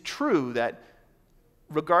think it is true that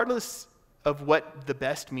regardless of what the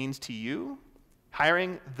best means to you,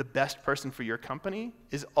 hiring the best person for your company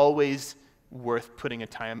is always worth putting a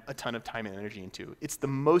ton of time and energy into. It's the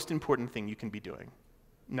most important thing you can be doing,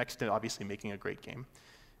 next to obviously making a great game.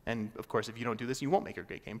 And of course, if you don't do this, you won't make a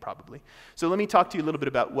great game, probably. So let me talk to you a little bit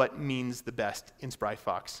about what means the best in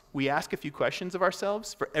Spryfox. We ask a few questions of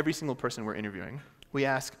ourselves for every single person we're interviewing. We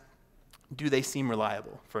ask, do they seem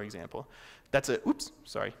reliable, for example? That's oops,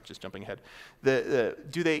 sorry, just jumping ahead.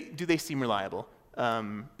 Do they seem reliable?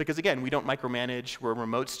 Because again, we don't micromanage. We're a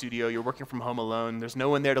remote studio. You're working from home alone. There's no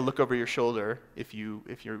one there to look over your shoulder. If you're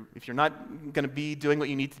not going to be doing what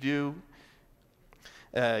you need to do,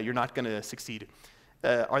 you're not going to succeed.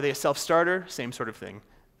 Are they a self-starter? Same sort of thing.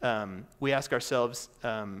 We ask ourselves,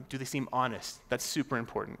 do they seem honest? That's super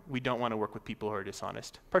important. We don't want to work with people who are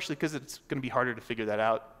dishonest, partially because it's going to be harder to figure that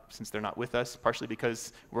out since they're not with us, partially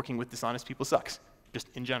because working with dishonest people sucks, just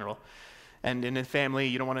in general. And in a family,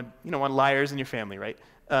 you don't want liars in your family, right?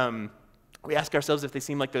 We ask ourselves if they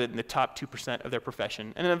seem like they're in the top 2% of their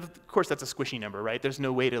profession. And of course, that's a squishy number, right? There's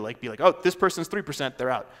no way to be like, oh, this person's 3%, they're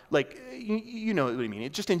out. Like, you know what I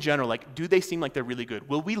mean. Just in general, like, do they seem like they're really good?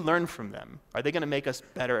 Will we learn from them? Are they going to make us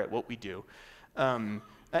better at what we do? And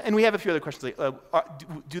we have a few other questions,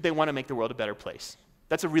 like, do they want to make the world a better place?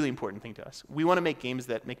 That's a really important thing to us. We want to make games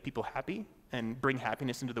that make people happy and bring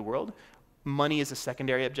happiness into the world. Money is a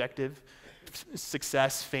secondary objective.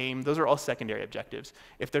 Success, fame, those are all secondary objectives.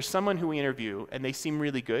 If there's someone who we interview and they seem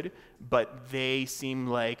really good, but they seem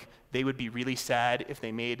like they would be really sad if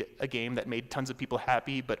they made a game that made tons of people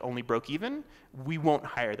happy but only broke even, we won't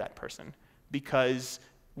hire that person because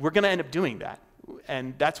we're going to end up doing that.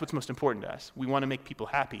 And that's what's most important to us. We want to make people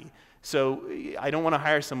happy. So I don't want to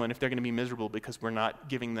hire someone if they're going to be miserable because we're not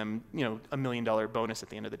giving them, $1 million bonus at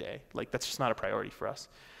the end of the day. Like, that's just not a priority for us.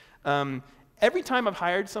 Every time I've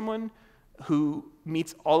hired someone who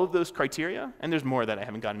meets all of those criteria, and there's more that I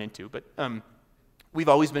haven't gotten into, but we've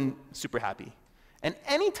always been super happy. And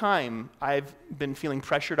any time I've been feeling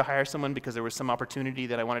pressure to hire someone because there was some opportunity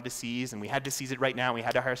that I wanted to seize, and we had to seize it right now, we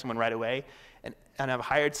had to hire someone right away, and I've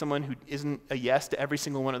hired someone who isn't a yes to every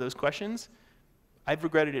single one of those questions, I've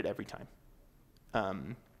regretted it every time.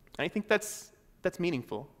 And I think that's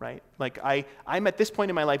meaningful, right? Like, I'm at this point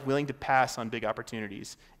in my life willing to pass on big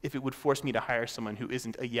opportunities if it would force me to hire someone who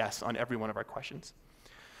isn't a yes on every one of our questions.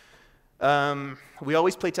 We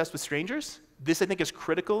always play test with strangers. This, I think, is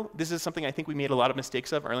critical. This is something I think we made a lot of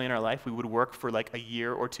mistakes of early in our life. We would work for like a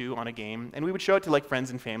year or two on a game, and we would show it to like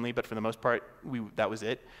friends and family, but for the most part, that was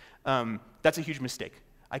it. That's a huge mistake.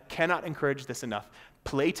 I cannot encourage this enough.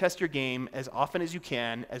 Play test your game as often as you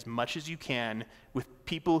can, as much as you can, with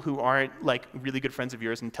people who aren't like really good friends of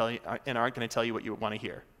yours and aren't going to tell you what you want to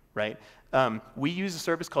hear, right? We use a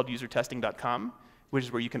service called usertesting.com, which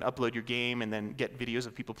is where you can upload your game and then get videos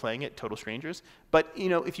of people playing it, total strangers. But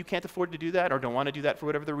if you can't afford to do that or don't want to do that for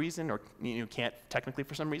whatever the reason, or can't technically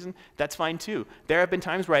for some reason, that's fine too. There have been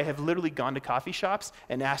times where I have literally gone to coffee shops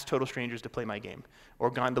and asked total strangers to play my game, or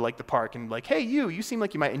gone to like the park and like, hey, you seem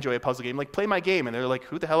like you might enjoy a puzzle game, like play my game, and they're like,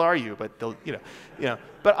 who the hell are you? But they'll,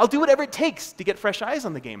 but I'll do whatever it takes to get fresh eyes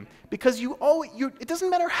on the game, because it doesn't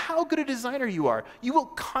matter how good a designer you are, you will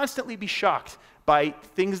constantly be shocked by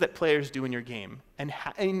things that players do in your game, and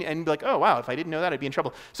be like, oh wow, if I didn't know that, I'd be in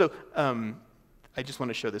trouble. So I just want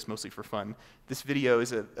to show this mostly for fun. This video is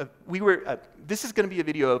this is going to be a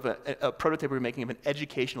video of a prototype we were making of an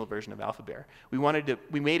educational version of Alphabear.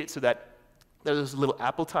 We made it so that there's little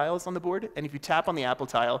apple tiles on the board, and if you tap on the apple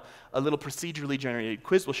tile, a little procedurally generated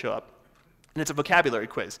quiz will show up. And it's a vocabulary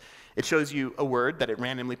quiz. It shows you a word that it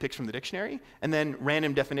randomly picks from the dictionary, and then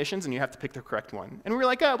random definitions, and you have to pick the correct one. And we were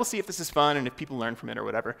like, we'll see if this is fun and if people learn from it or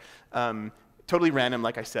whatever. Totally random,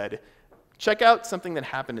 like I said. Check out something that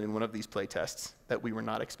happened in one of these play tests that we were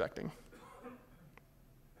not expecting.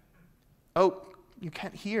 Oh, you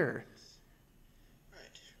can't hear.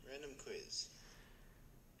 Right, random quiz.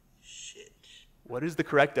 Shit. What is the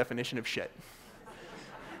correct definition of shit?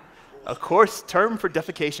 A coarse term for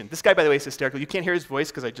defecation. This guy, by the way, is hysterical. You can't hear his voice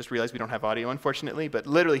because I just realized we don't have audio, unfortunately, but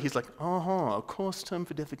literally he's like, a coarse term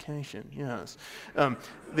for defecation, yes.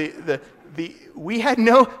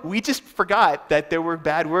 We just forgot that there were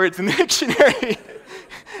bad words in the dictionary.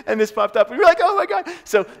 And this popped up, and we were like, oh my God.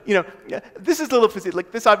 So, this is a little,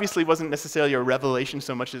 like, this obviously wasn't necessarily a revelation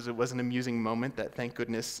so much as it was an amusing moment that, thank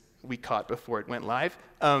goodness, we caught before it went live.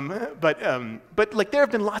 But like, there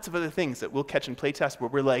have been lots of other things that we'll catch in playtest where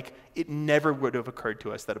we're like, it never would have occurred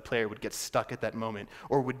to us that a player would get stuck at that moment,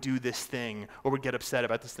 or would do this thing, or would get upset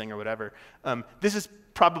about this thing, or whatever. This is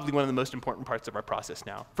probably one of the most important parts of our process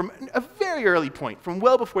now. From a very early point, from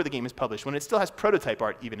well before the game is published, when it still has prototype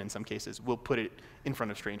art, even in some cases, we'll put it in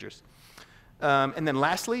front of strangers. And then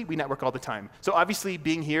lastly, we network all the time. So obviously,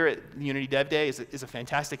 being here at Unity Dev Day is a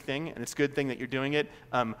fantastic thing, and it's a good thing that you're doing it.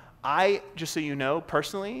 I, just so you know,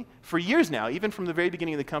 personally, for years now, even from the very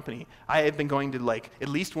beginning of the company, I have been going to like at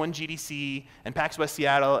least one GDC, and PAX West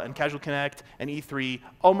Seattle, and Casual Connect, and E3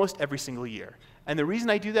 almost every single year. And the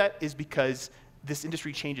reason I do that is because this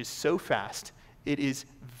industry changes so fast, it is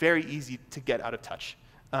very easy to get out of touch.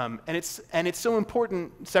 And it's so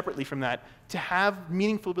important, separately from that, to have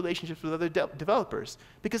meaningful relationships with other developers.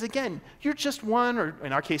 Because again, you're just one, or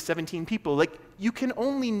in our case, 17 people. Like, you can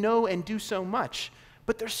only know and do so much.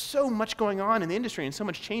 But there's so much going on in the industry and so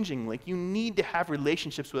much changing. Like, you need to have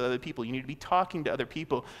relationships with other people. You need to be talking to other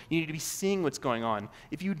people. You need to be seeing what's going on.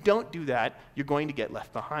 If you don't do that, you're going to get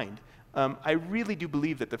left behind. I really do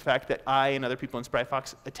believe that the fact that I and other people in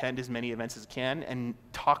Spryfox attend as many events as can and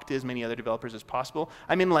talk to as many other developers as possible.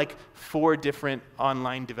 I'm in like 4 different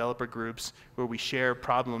online developer groups where we share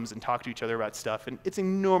problems and talk to each other about stuff, and it's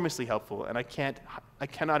enormously helpful, and I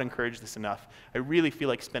cannot encourage this enough. I really feel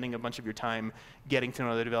like spending a bunch of your time getting to know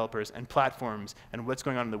other developers and platforms and what's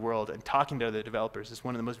going on in the world and talking to other developers is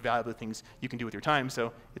one of the most valuable things you can do with your time,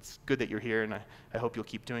 so it's good that you're here, and I hope you'll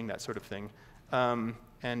keep doing that sort of thing.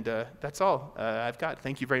 And that's all I've got.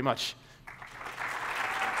 Thank you very much.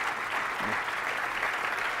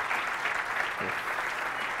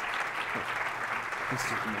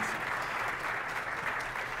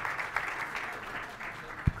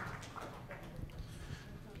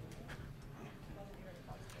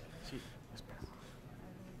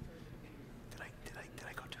 Did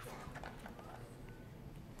I go too far?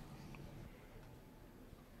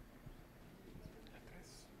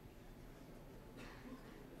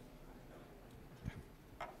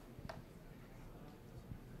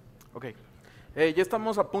 Ok. Ya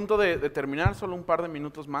estamos a punto de terminar, solo un par de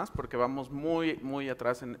minutos más porque vamos muy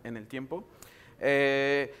atrás en el tiempo.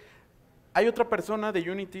 Hay otra persona de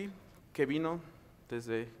Unity que vino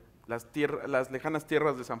desde las lejanas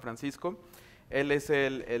tierras de San Francisco. Él es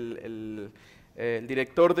el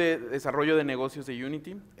director de desarrollo de negocios de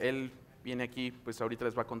Unity. Él viene aquí, pues ahorita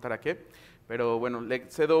les va a contar a qué. Pero bueno, le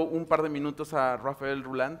cedo un par de minutos a Rafael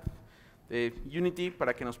Ruland de Unity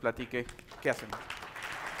para que nos platique qué hacemos.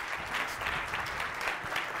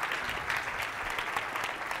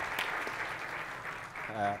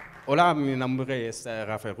 Hola, mi nombre es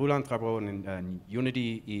Rafael Ruland, trabajo en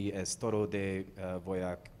Unity y es todo voy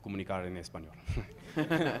a comunicar en español.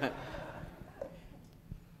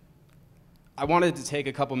 I wanted to take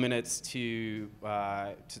a couple minutes to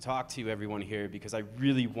talk to everyone here because I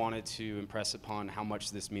really wanted to impress upon how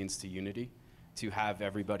much this means to Unity, to have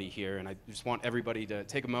everybody here, and I just want everybody to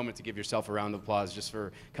take a moment to give yourself a round of applause just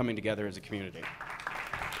for coming together as a community.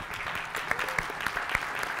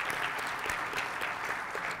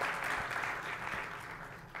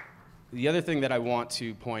 The other thing that I want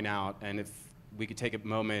to point out, and if we could take a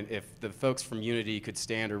moment, if the folks from Unity could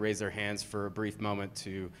stand or raise their hands for a brief moment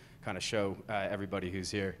to kind of show everybody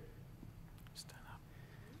who's here. Stand up.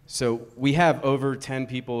 So we have over 10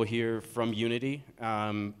 people here from Unity,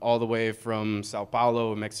 all the way from Sao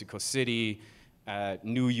Paulo, Mexico City,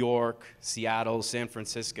 New York, Seattle, San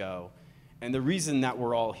Francisco. And the reason that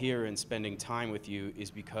we're all here and spending time with you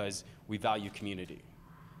is because we value community.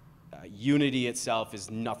 Unity itself is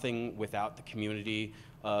nothing without the community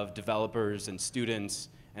of developers and students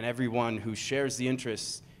and everyone who shares the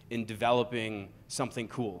interests in developing something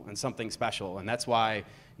cool and something special. And that's why,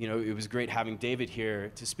 it was great having David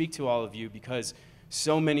here to speak to all of you, because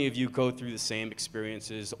so many of you go through the same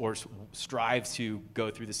experiences or strive to go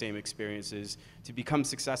through the same experiences to become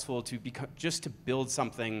successful, just to build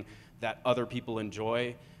something that other people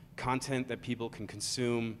enjoy, content that people can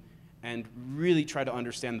consume, and really try to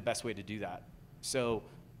understand the best way to do that. So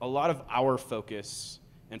a lot of our focus,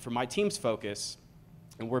 and for my team's focus,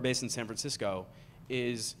 and we're based in San Francisco,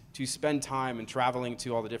 is to spend time and traveling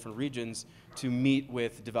to all the different regions to meet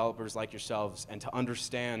with developers like yourselves and to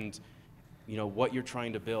understand what you're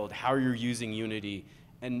trying to build, how you're using Unity,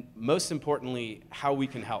 and most importantly, how we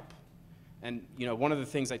can help. And one of the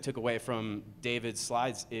things I took away from David's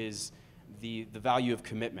slides is the value of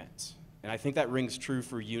commitment. And I think that rings true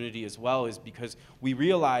for Unity as well, is because we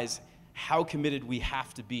realize how committed we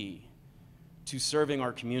have to be to serving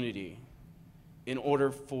our community in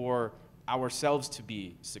order for ourselves to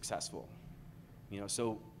be successful.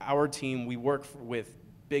 So our team, we work with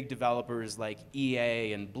big developers like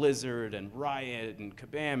EA and Blizzard and Riot and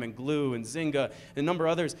Kabam and Glue and Zynga and a number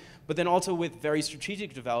of others, but then also with very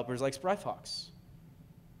strategic developers like Spryfox,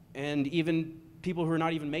 and even people who are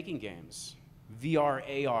not even making games.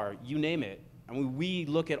 VR, AR, you name it. I mean, we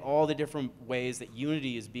look at all the different ways that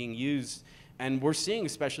Unity is being used, and we're seeing,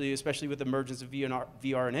 especially with the emergence of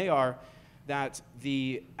VR and AR, that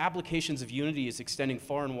the applications of Unity is extending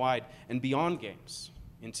far and wide and beyond games,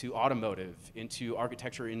 into automotive, into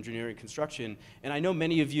architecture, engineering, construction. And I know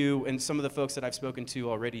many of you and some of the folks that I've spoken to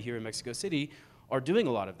already here in Mexico City are doing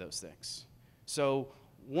a lot of those things. So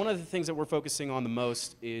one of the things that we're focusing on the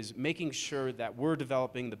most is making sure that we're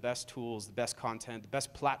developing the best tools, the best content, the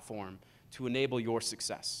best platform to enable your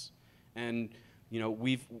success. And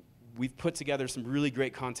we've put together some really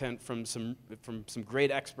great content from some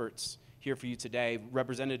great experts here for you today,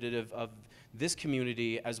 representative of this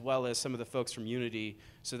community as well as some of the folks from Unity,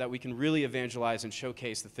 so that we can really evangelize and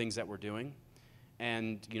showcase the things that we're doing.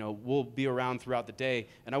 And we'll be around throughout the day.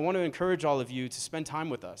 And I want to encourage all of you to spend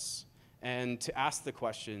time with us and to ask the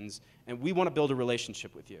questions, and we want to build a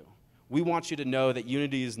relationship with you. We want you to know that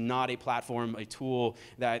Unity is not a platform, a tool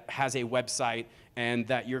that has a website and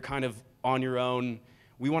that you're kind of on your own.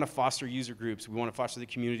 We want to foster user groups. We want to foster the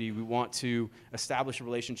community. We want to establish a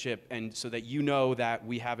relationship, and so that you know that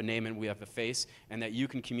we have a name and we have a face, and that you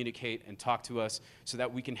can communicate and talk to us so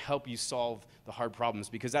that we can help you solve the hard problems,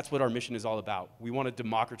 because that's what our mission is all about. We want to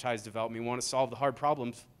democratize development. We want to solve the hard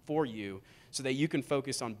problems for you so that you can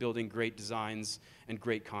focus on building great designs and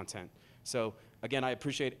great content. So again, I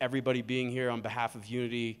appreciate everybody being here on behalf of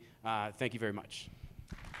Unity. Thank you very much.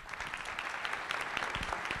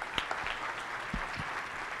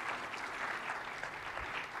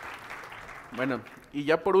 Bueno, y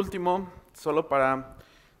ya por último, solo para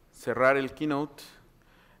cerrar el keynote,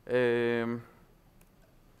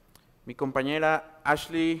 mi compañera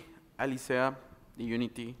Ashley Alicea de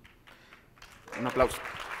Unity. Un aplauso.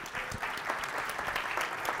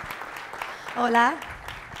 Hola,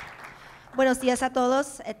 buenos días a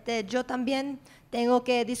todos. Yo también tengo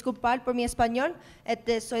que disculpar por mi español.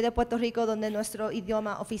 Soy de Puerto Rico, donde nuestro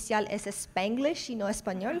idioma oficial es Spanglish y no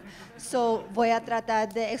español. So, voy a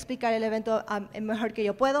tratar de explicar el evento mejor que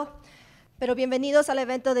yo puedo. Pero bienvenidos al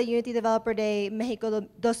evento de Unity Developer Day México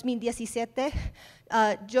 2017.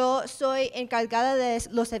 Yo soy encargada de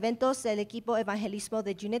los eventos del equipo evangelismo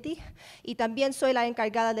de Unity y también soy la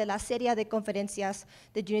encargada de la serie de conferencias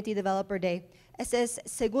de Unity Developer Day. Este es el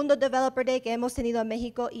segundo Developer Day que hemos tenido en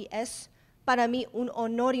México y es para mí un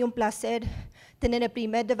honor y un placer tener el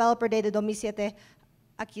primer Developer Day de 2007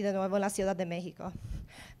 aquí de nuevo en la Ciudad de México.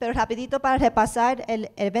 Pero rapidito para repasar el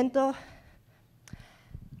evento.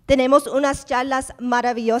 Tenemos unas charlas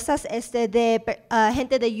maravillosas de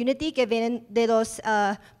gente de Unity que vienen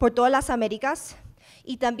por todas las Américas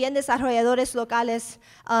y también desarrolladores locales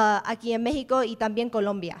aquí en México y también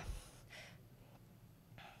Colombia.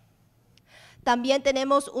 También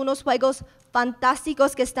tenemos unos juegos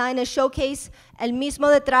fantásticos que están en el showcase, el mismo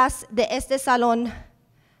detrás de este salón.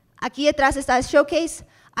 Aquí detrás está el showcase.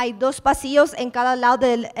 Hay 2 pasillos en cada lado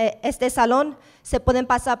de este salón. Se pueden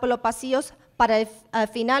pasar por los pasillos para el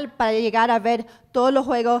final, para llegar a ver todos los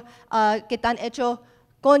juegos que están hechos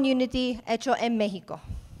con Unity, hechos en México.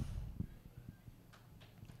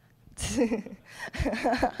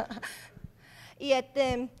 Y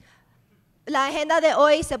la agenda de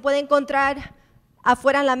hoy se puede encontrar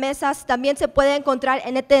afuera en las mesas. También se puede encontrar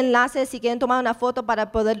en este enlace si quieren tomar una foto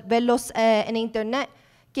para poder verlos en internet,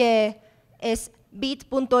 que es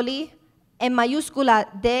bit.ly en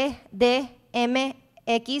mayúscula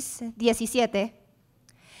DDMX17.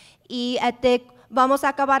 Y vamos a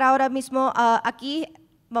acabar ahora mismo aquí.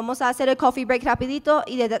 Vamos a hacer el coffee break rapidito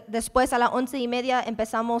y después a las 11:30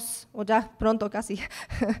 empezamos, o ya pronto casi,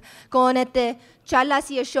 con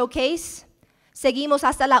charlas y el showcase. Seguimos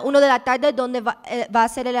hasta las 1 de la tarde donde va a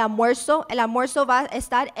ser el almuerzo. El almuerzo va a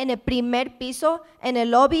estar en el primer piso, en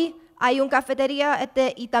el lobby. Hay una cafetería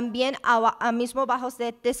y también mismo bajo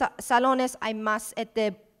de salones hay más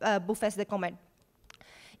buffets de comer.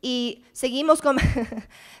 Y seguimos con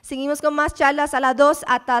más charlas a las 2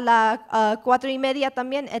 hasta las 4:30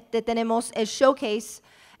 también. Tenemos el showcase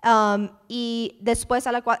y después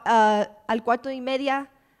al 4:30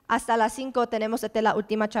 hasta las 5 tenemos las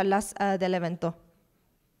últimas charlas del evento.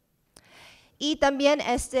 Y también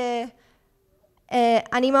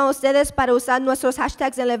animo a ustedes para usar nuestros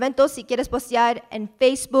hashtags en el evento. Si quieres postear en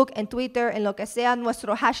Facebook, en Twitter, en lo que sea,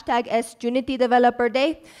 nuestro hashtag es Unity Developer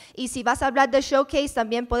Day. Y si vas a hablar de showcase,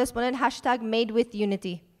 también puedes poner hashtag Made with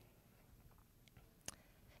Unity.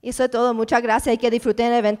 Y eso es todo. Muchas gracias y que disfruten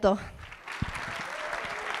el evento.